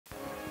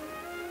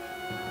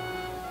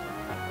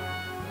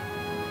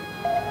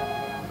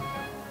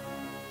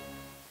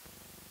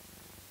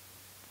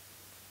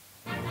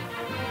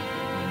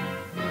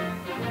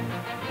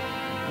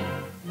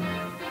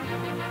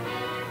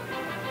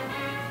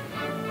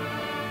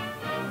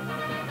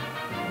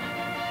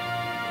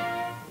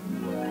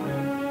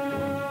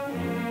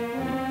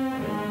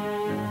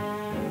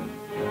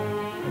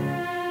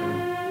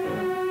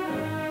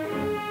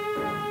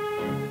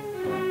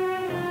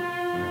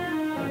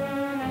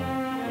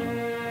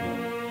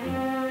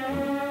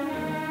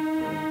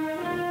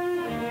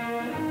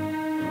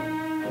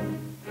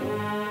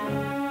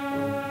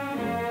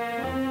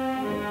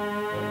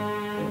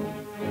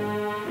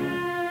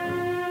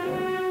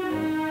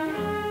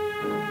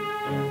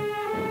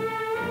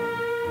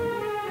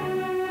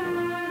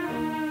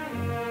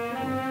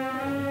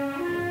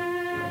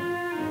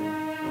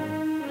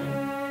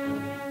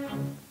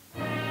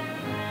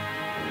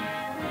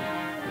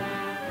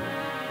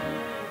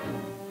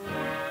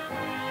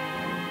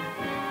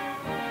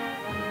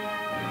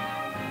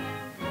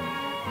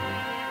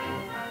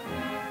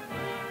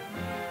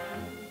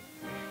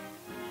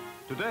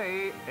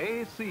Today,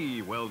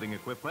 AC welding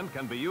equipment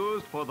can be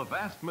used for the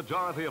vast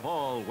majority of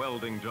all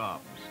welding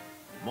jobs,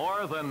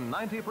 more than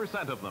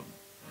 90% of them.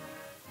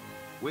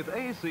 With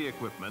AC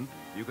equipment,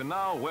 you can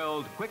now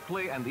weld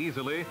quickly and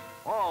easily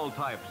all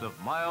types of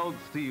mild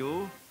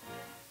steel,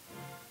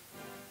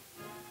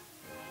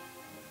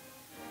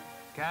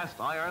 cast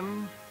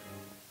iron,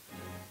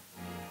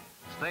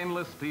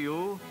 stainless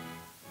steel,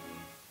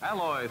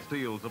 alloy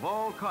steels of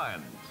all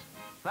kinds,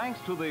 thanks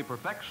to the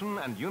perfection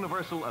and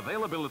universal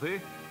availability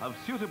of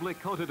suitably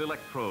coated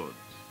electrodes.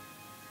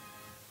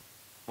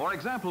 For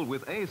example,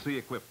 with AC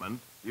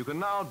equipment, you can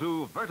now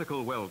do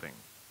vertical welding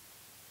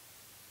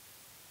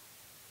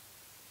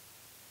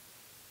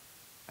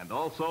and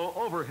also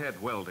overhead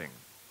welding,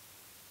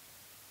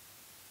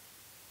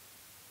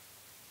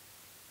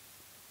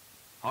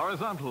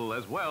 horizontal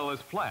as well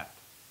as flat.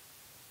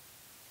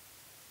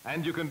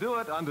 And you can do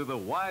it under the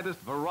widest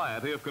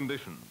variety of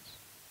conditions.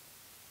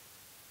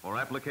 For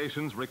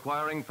applications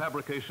requiring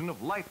fabrication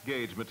of light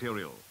gauge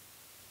material,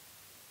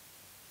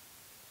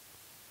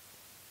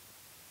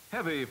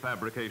 heavy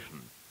fabrication,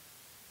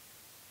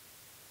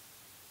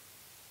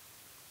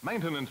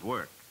 maintenance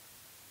work,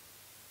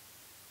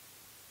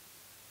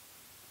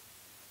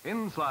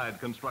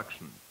 inside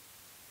construction,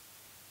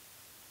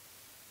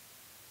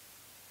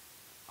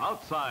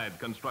 outside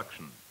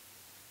construction,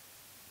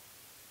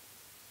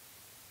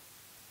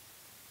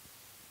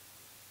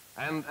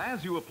 and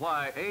as you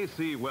apply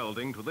AC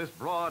welding to this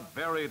broad,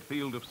 varied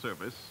field of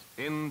service,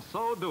 in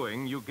so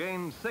doing, you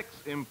gain 6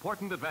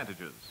 important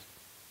advantages.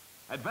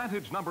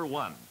 Advantage number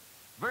 1,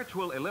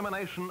 virtual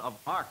elimination of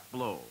arc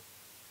blow.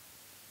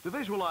 To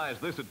visualize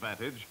this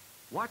advantage,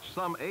 watch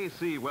some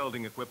AC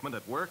welding equipment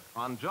at work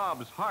on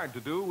jobs hard to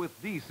do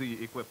with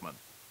DC equipment.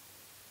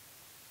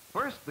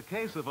 First, the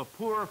case of a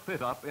poor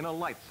fit-up in a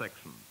light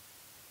section.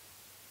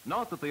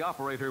 Note that the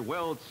operator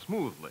welds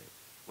smoothly,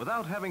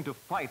 without having to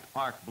fight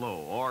arc blow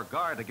or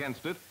guard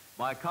against it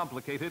by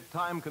complicated,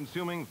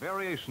 time-consuming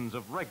variations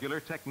of regular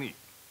technique.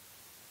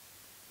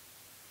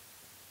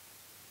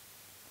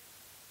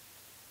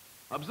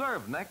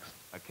 Observe next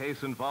a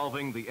case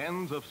involving the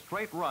ends of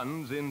straight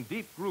runs in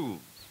deep grooves.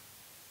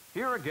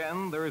 Here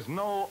again, there is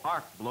no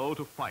arc blow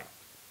to fight.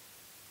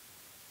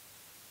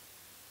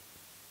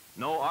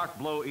 No arc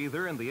blow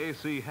either in the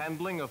AC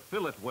handling of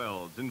fillet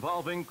welds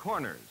involving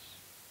corners.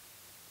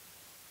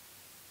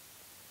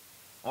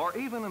 Or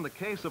even in the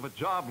case of a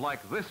job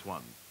like this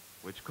one,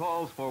 which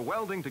calls for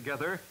welding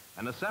together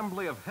an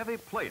assembly of heavy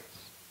plates,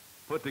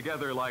 put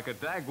together like a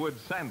Dagwood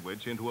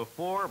sandwich into a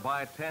 4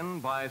 by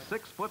 10 by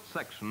 6 foot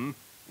section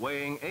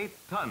weighing 8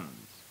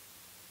 tons.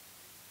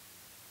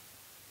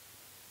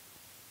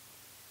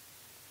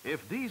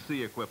 If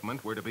DC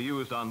equipment were to be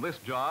used on this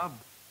job,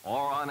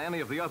 or on any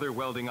of the other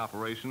welding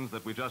operations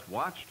that we just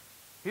watched,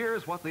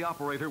 here's what the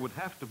operator would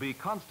have to be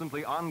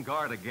constantly on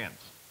guard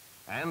against,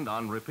 and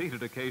on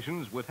repeated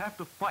occasions would have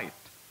to fight: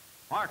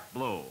 arc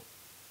blow.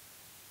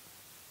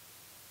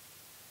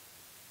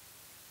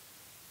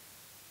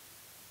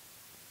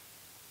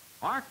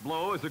 Arc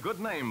blow is a good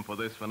name for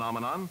this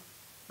phenomenon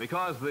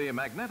because the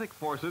magnetic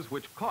forces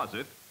which cause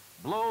it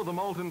blow the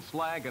molten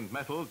slag and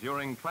metal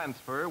during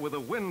transfer with a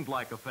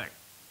wind-like effect,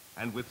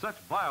 and with such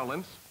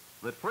violence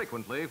that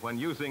frequently, when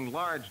using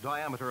large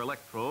diameter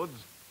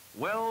electrodes,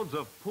 welds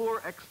of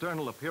poor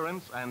external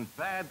appearance and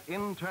bad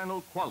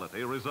internal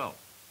quality result.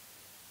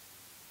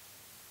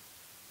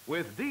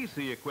 With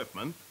DC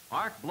equipment,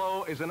 arc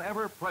blow is an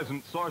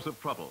ever-present source of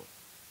trouble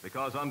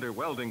because under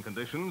welding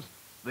conditions,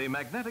 the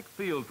magnetic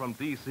field from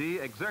DC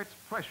exerts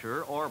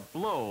pressure or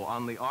blow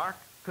on the arc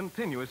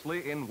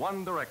continuously in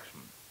one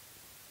direction.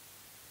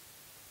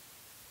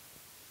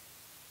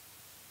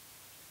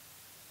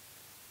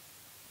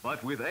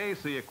 But with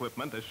AC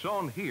equipment, as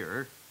shown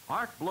here,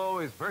 arc blow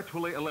is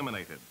virtually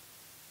eliminated.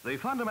 The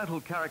fundamental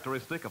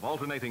characteristic of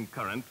alternating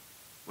current,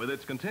 with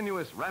its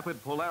continuous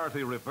rapid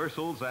polarity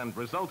reversals and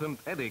resultant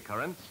eddy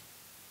currents,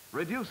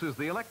 reduces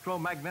the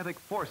electromagnetic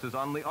forces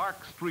on the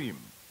arc stream,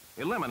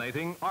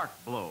 eliminating arc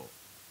blow.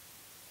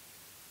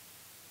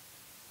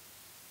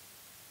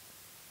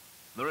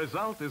 The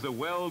result is a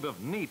weld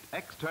of neat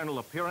external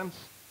appearance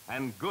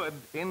and good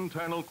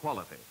internal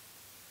quality.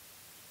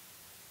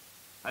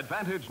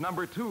 Advantage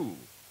number 2,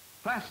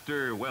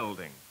 faster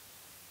welding.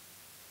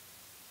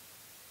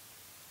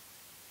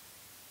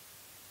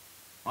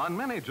 On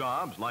many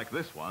jobs like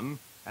this one,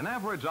 an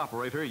average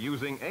operator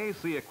using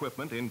AC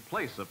equipment in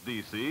place of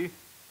DC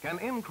can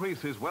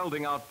increase his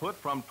welding output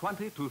from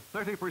 20 to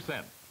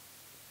 30%.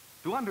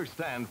 To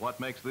understand what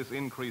makes this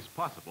increase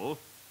possible,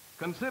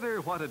 consider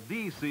what a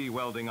DC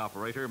welding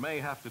operator may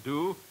have to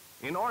do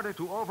in order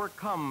to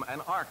overcome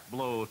an arc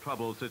blow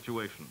trouble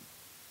situation.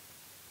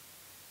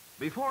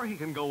 Before he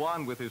can go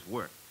on with his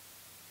work,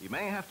 he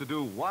may have to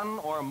do one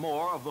or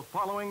more of the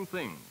following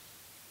things: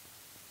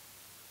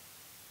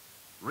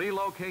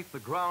 relocate the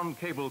ground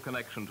cable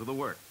connection to the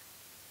work,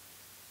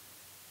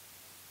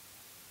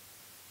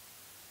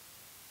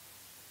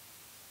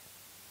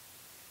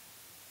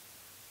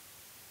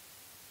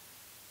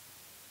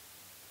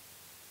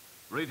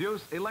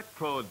 reduce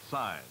electrode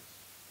size,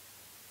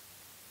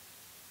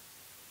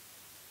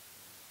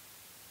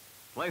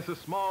 Place a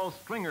small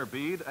stringer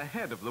bead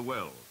ahead of the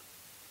weld.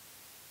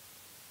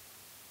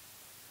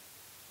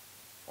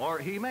 Or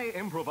he may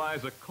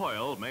improvise a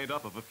coil made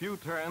up of a few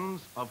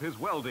turns of his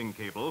welding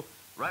cable,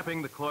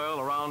 wrapping the coil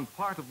around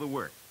part of the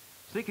work,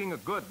 seeking a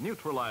good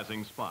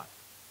neutralizing spot.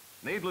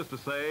 Needless to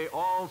say,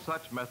 all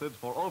such methods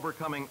for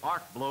overcoming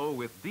arc blow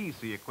with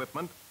DC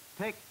equipment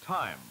take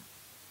time.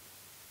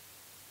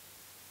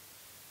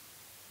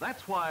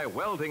 That's why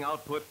welding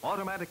output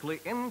automatically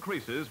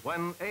increases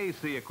when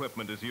AC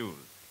equipment is used.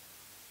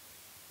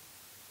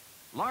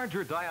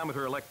 Larger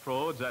diameter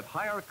electrodes at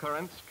higher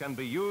currents can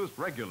be used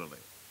regularly.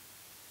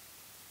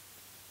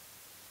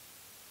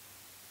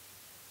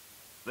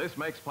 This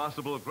makes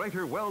possible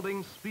greater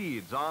welding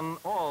speeds on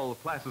all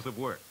classes of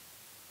work.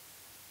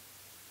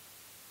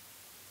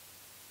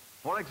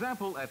 For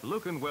example, at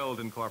Lucan Weld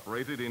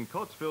Incorporated in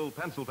Coatesville,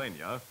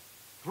 Pennsylvania,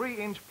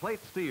 3-inch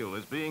plate steel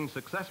is being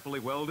successfully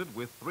welded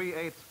with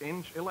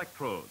 3/8-inch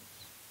electrodes.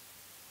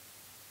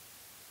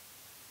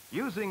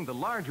 Using the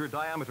larger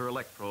diameter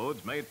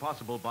electrodes made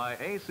possible by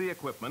AC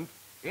equipment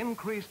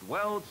increased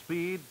weld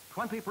speed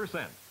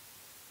 20%.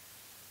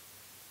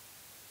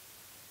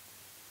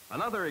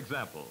 Another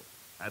example,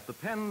 at the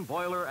Penn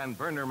Boiler and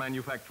Burner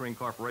Manufacturing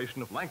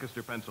Corporation of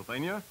Lancaster,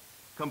 Pennsylvania,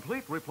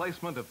 complete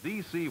replacement of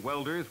DC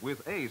welders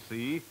with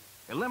AC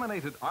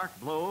eliminated arc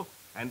blow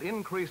and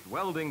increased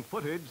welding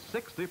footage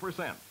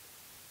 60%.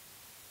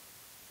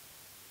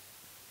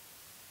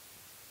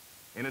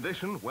 In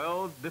addition,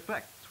 weld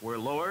defects were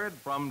lowered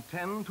from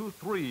 10 to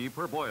 3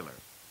 per boiler,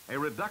 a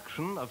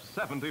reduction of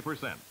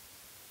 70%.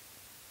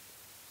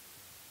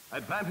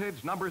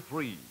 Advantage number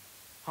 3,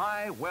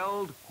 high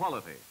weld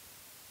quality.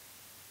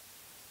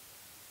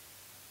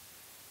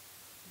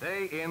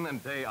 Day in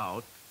and day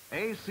out,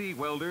 AC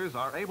welders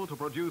are able to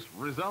produce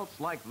results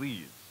like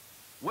these.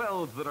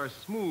 Welds that are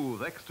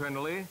smooth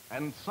externally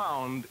and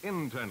sound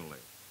internally.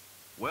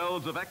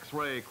 Welds of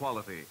X-ray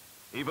quality,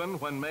 even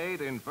when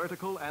made in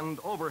vertical and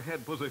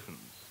overhead positions.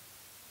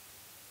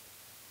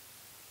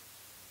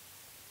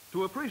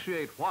 To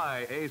appreciate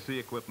why AC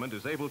equipment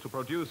is able to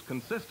produce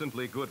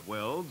consistently good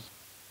welds,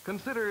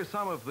 consider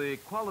some of the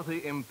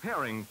quality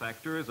impairing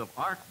factors of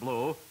arc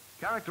blow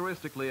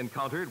characteristically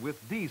encountered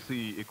with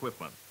DC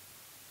equipment.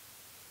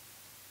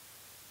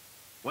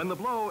 When the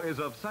blow is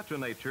of such a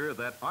nature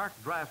that arc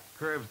draft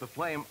curves the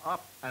flame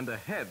up and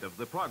ahead of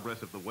the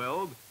progress of the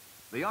weld,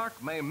 the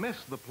arc may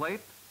miss the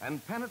plate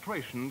and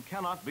penetration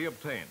cannot be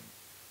obtained.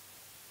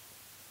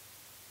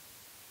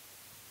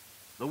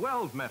 The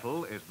weld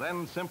metal is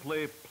then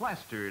simply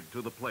plastered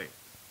to the plate.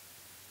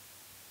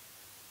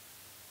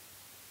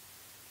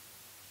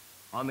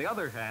 On the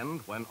other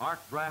hand, when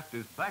arc draft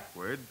is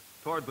backward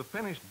toward the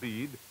finished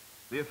bead,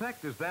 the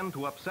effect is then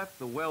to upset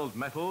the weld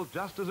metal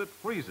just as it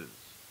freezes.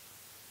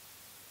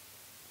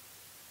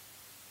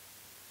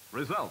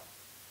 Result,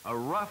 a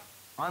rough,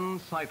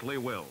 unsightly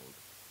weld.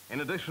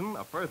 In addition,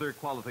 a further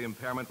quality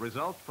impairment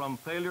results from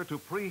failure to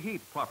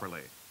preheat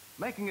properly,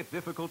 making it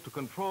difficult to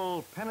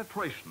control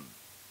penetration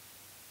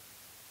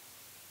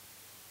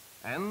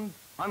and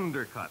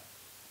undercut.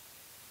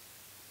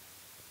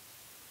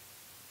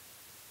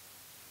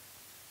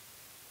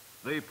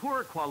 The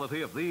poor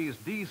quality of these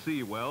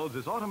DC welds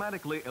is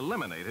automatically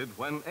eliminated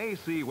when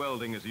AC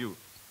welding is used.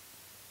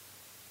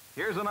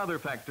 Here's another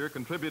factor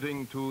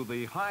contributing to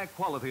the high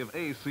quality of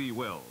AC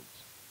welds.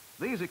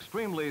 These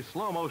extremely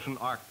slow-motion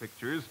arc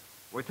pictures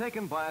were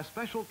taken by a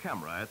special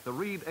camera at the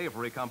Reed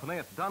Avery Company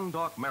at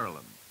Dundalk,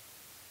 Maryland.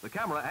 The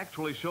camera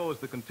actually shows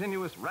the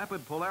continuous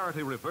rapid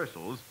polarity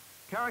reversals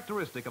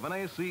characteristic of an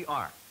AC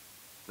arc.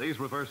 These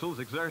reversals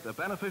exert a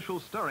beneficial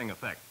stirring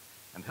effect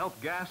and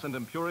help gas and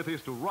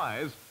impurities to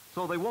rise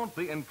so they won't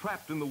be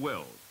entrapped in the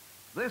weld.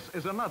 This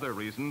is another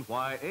reason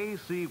why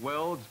AC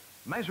welds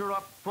measure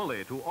up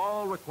fully to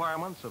all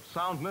requirements of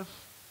soundness,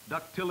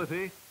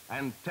 ductility,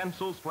 and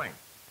tensile strength.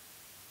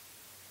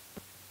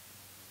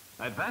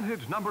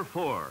 Advantage number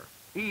 4,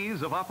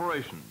 ease of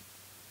operation.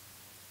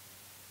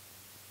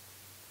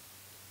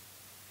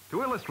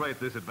 To illustrate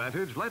this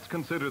advantage, let's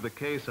consider the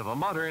case of a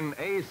modern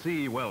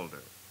AC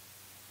welder.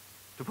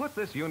 To put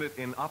this unit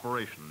in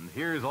operation,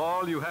 here's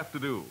all you have to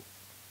do.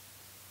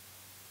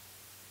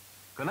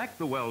 Connect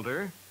the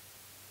welder,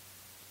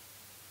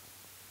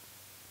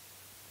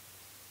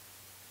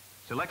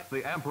 select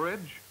the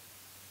amperage,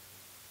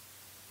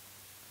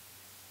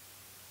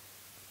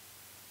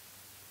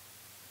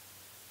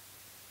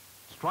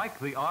 strike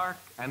the arc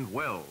and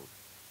weld.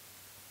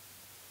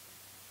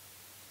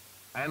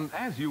 And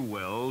as you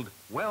weld,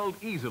 weld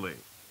easily,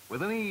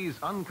 with an ease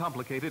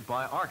uncomplicated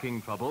by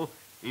arcing trouble,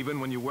 even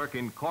when you work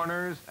in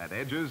corners, at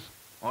edges,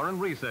 or in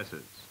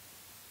recesses.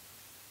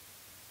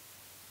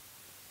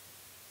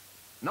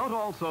 Note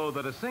also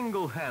that a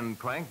single hand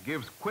crank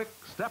gives quick,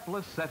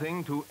 stepless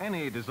setting to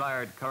any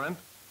desired current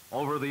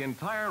over the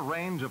entire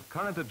range of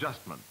current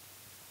adjustment.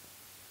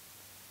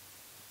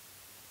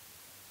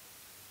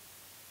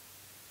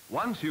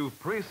 Once you've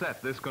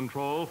preset this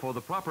control for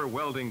the proper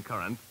welding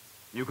current,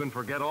 you can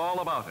forget all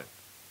about it.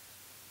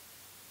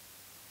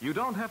 You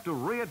don't have to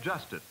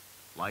readjust it,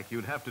 like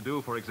you'd have to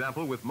do, for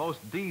example, with most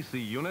DC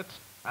units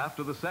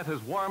after the set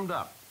has warmed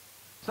up.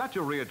 Such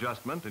a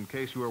readjustment, in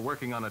case you are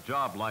working on a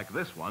job like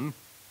this one,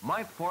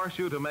 might force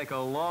you to make a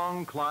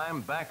long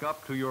climb back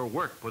up to your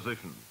work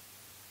position.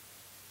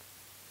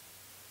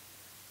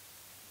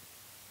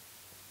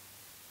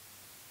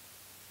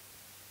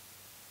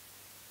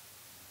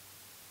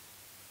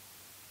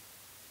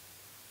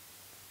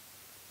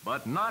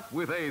 But not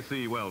with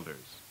AC welders.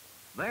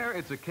 There,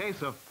 it's a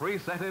case of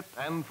preset it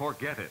and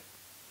forget it.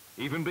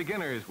 Even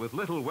beginners with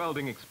little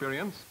welding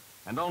experience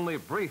and only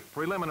brief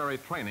preliminary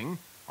training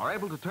are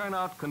able to turn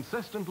out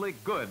consistently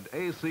good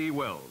AC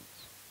welds.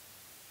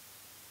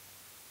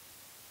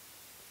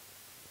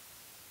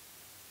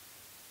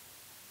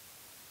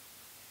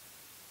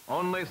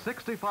 Only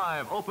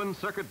 65 open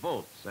circuit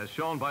volts, as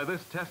shown by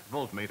this test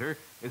voltmeter,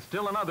 is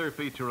still another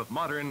feature of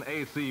modern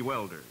AC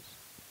welders.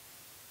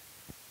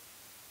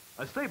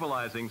 A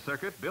stabilizing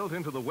circuit built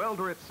into the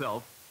welder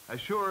itself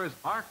assures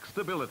arc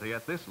stability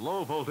at this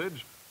low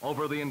voltage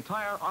over the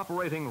entire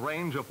operating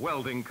range of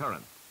welding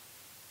current.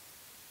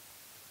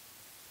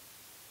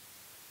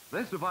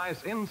 This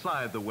device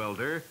inside the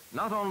welder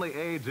not only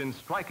aids in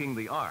striking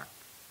the arc,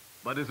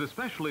 but is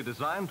especially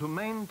designed to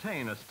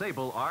maintain a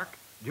stable arc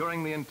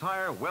during the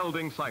entire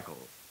welding cycle.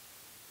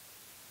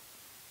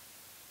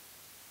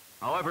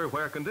 However,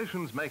 where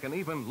conditions make an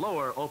even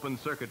lower open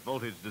circuit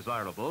voltage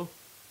desirable,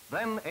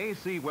 then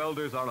AC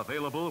welders are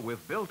available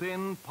with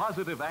built-in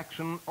positive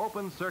action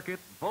open circuit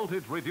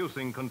voltage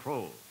reducing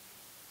control.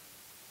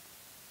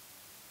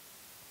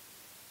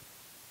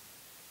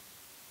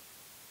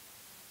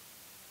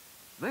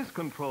 This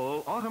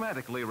control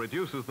automatically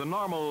reduces the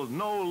normal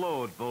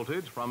no-load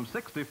voltage from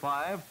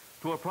 65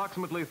 to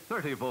approximately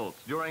 30 volts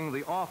during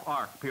the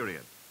off-arc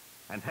period,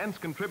 and hence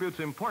contributes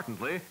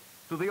importantly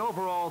to the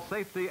overall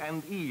safety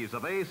and ease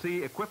of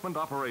AC equipment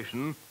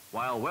operation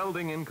while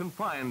welding in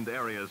confined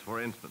areas,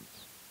 for instance.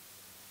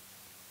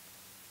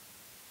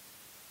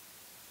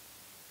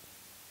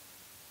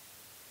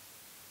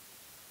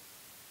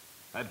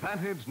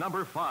 Advantage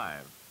number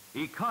 5,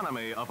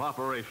 economy of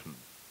operation.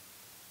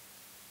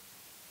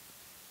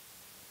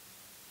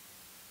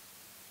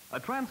 A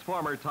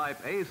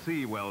transformer-type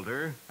AC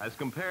welder, as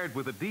compared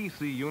with a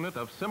DC unit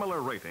of similar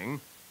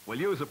rating, will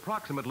use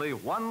approximately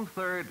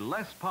 1/3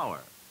 less power.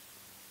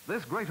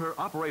 This greater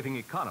operating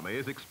economy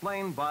is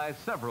explained by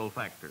several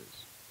factors.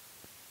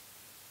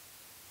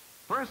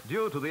 First,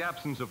 due to the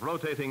absence of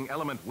rotating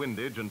element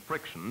windage and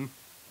friction,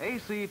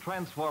 AC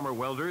transformer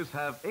welders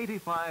have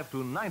 85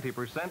 to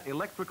 90%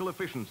 electrical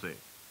efficiency,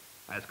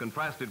 as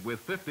contrasted with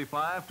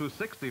 55 to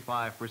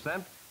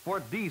 65%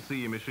 for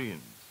DC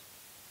machines.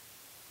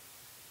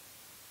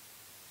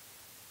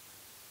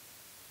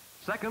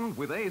 Second,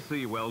 with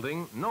AC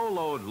welding,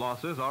 no-load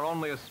losses are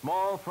only a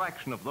small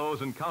fraction of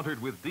those encountered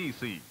with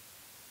DC.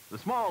 The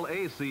small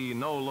AC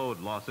no-load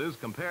losses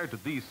compared to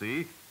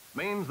DC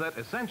means that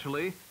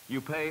essentially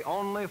you pay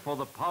only for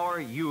the power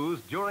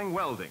used during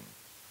welding.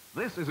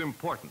 This is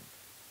important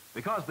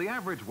because the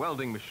average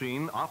welding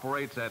machine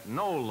operates at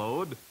no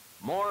load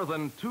more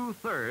than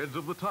 2/3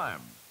 of the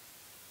time.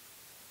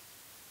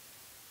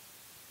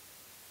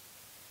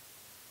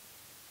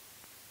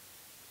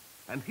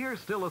 And here's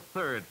still a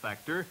third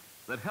factor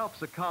that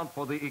helps account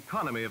for the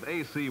economy of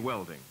AC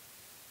welding: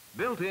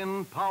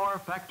 built-in power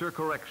factor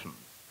correction.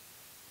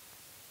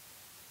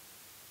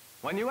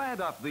 When you add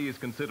up these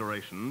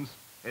considerations,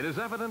 it is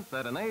evident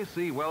that an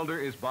AC welder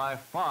is by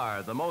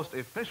far the most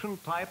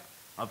efficient type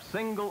of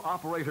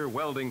single-operator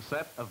welding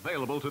set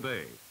available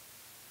today.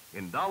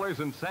 In dollars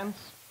and cents,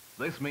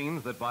 this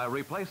means that by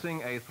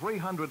replacing a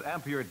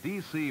 300-ampere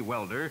DC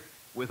welder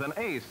with an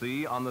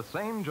AC on the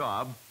same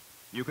job,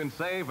 you can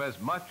save as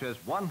much as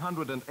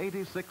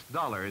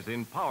 $186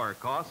 in power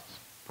costs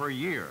per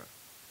year.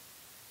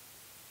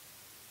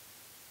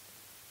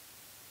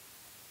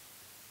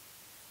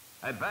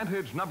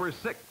 Advantage number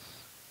 6,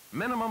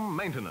 minimum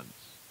maintenance.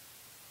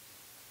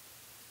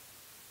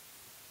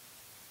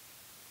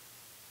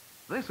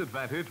 This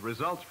advantage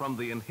results from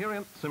the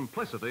inherent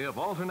simplicity of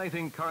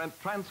alternating current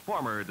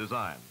transformer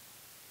design.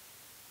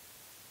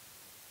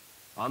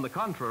 On the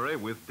contrary,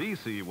 with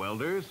DC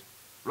welders,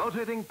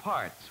 rotating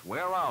parts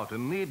wear out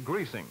and need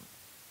greasing.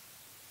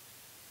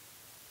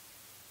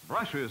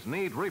 Brushes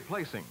need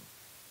replacing.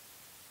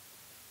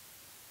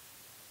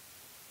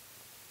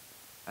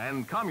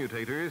 And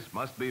commutators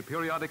must be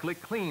periodically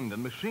cleaned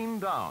and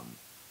machined down.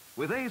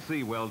 With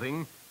AC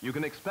welding, you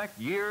can expect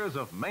years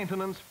of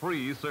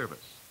maintenance-free service.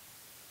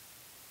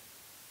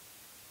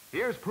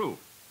 Here's proof.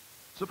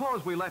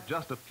 Suppose we let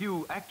just a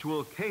few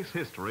actual case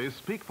histories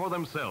speak for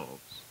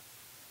themselves.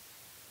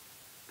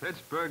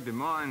 Pittsburgh Des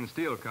Moines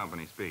Steel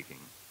Company speaking.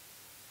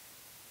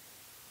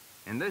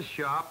 In this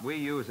shop, we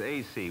use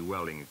AC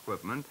welding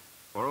equipment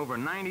for over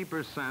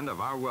 90%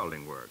 of our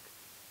welding work.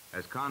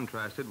 As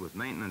contrasted with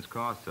maintenance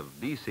costs of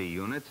DC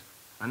units,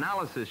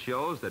 analysis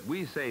shows that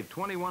we save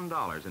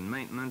 $21 in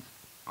maintenance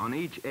on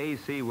each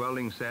AC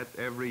welding set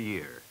every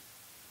year.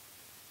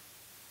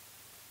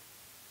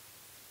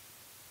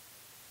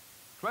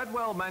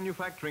 Treadwell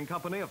Manufacturing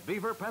Company of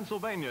Beaver,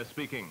 Pennsylvania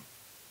speaking.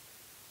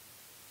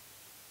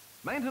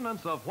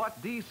 Maintenance of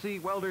what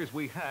DC welders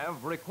we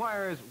have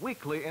requires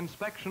weekly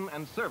inspection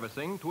and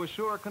servicing to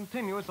assure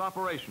continuous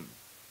operation.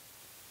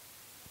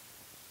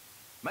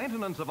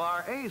 Maintenance of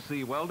our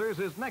AC welders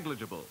is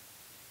negligible.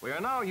 We are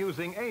now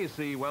using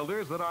AC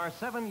welders that are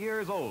 7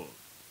 years old.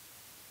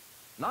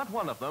 Not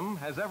one of them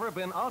has ever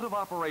been out of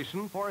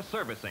operation for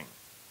servicing.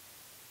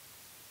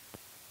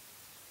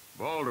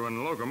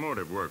 Baldwin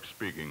Locomotive Works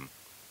speaking.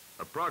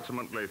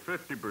 Approximately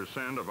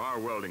 50% of our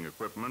welding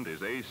equipment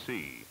is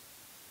AC.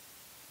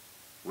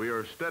 We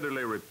are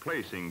steadily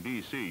replacing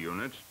DC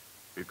units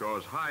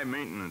because high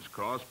maintenance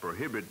costs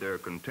prohibit their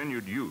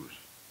continued use.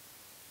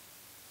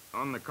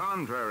 On the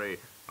contrary,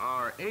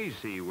 our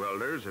AC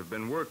welders have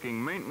been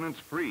working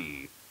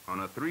maintenance-free on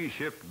a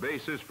 3-shift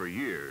basis for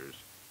years.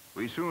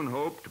 We soon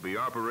hope to be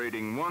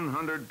operating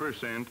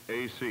 100%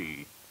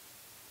 AC.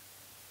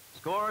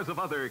 Scores of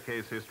other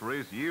case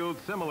histories yield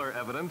similar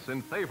evidence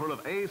in favor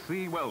of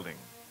AC welding.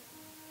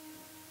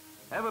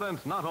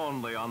 Evidence not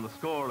only on the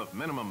score of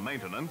minimum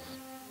maintenance,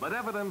 but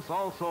evidence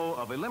also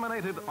of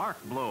eliminated arc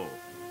blow.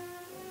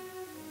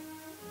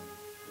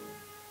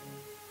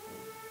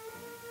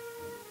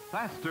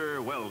 Faster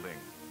welding.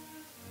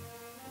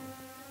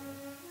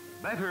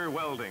 Better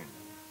welding.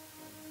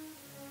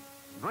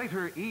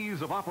 Greater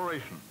ease of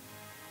operation.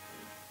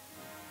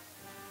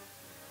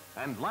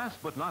 And last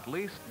but not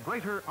least,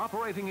 greater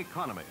operating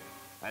economy,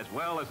 as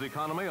well as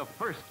economy of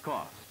first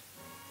cost.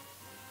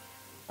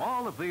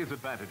 All of these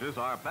advantages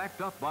are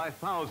backed up by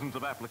thousands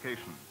of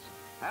applications.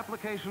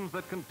 Applications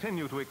that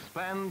continue to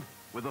expand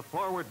with the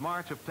forward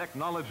march of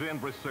technology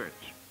and research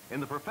in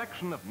the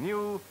perfection of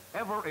new,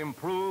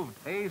 ever-improved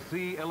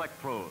AC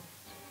electrodes.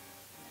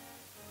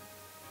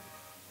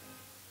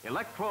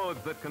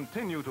 Electrodes that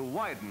continue to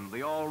widen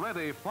the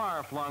already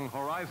far-flung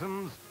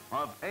horizons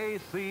of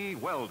AC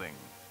welding.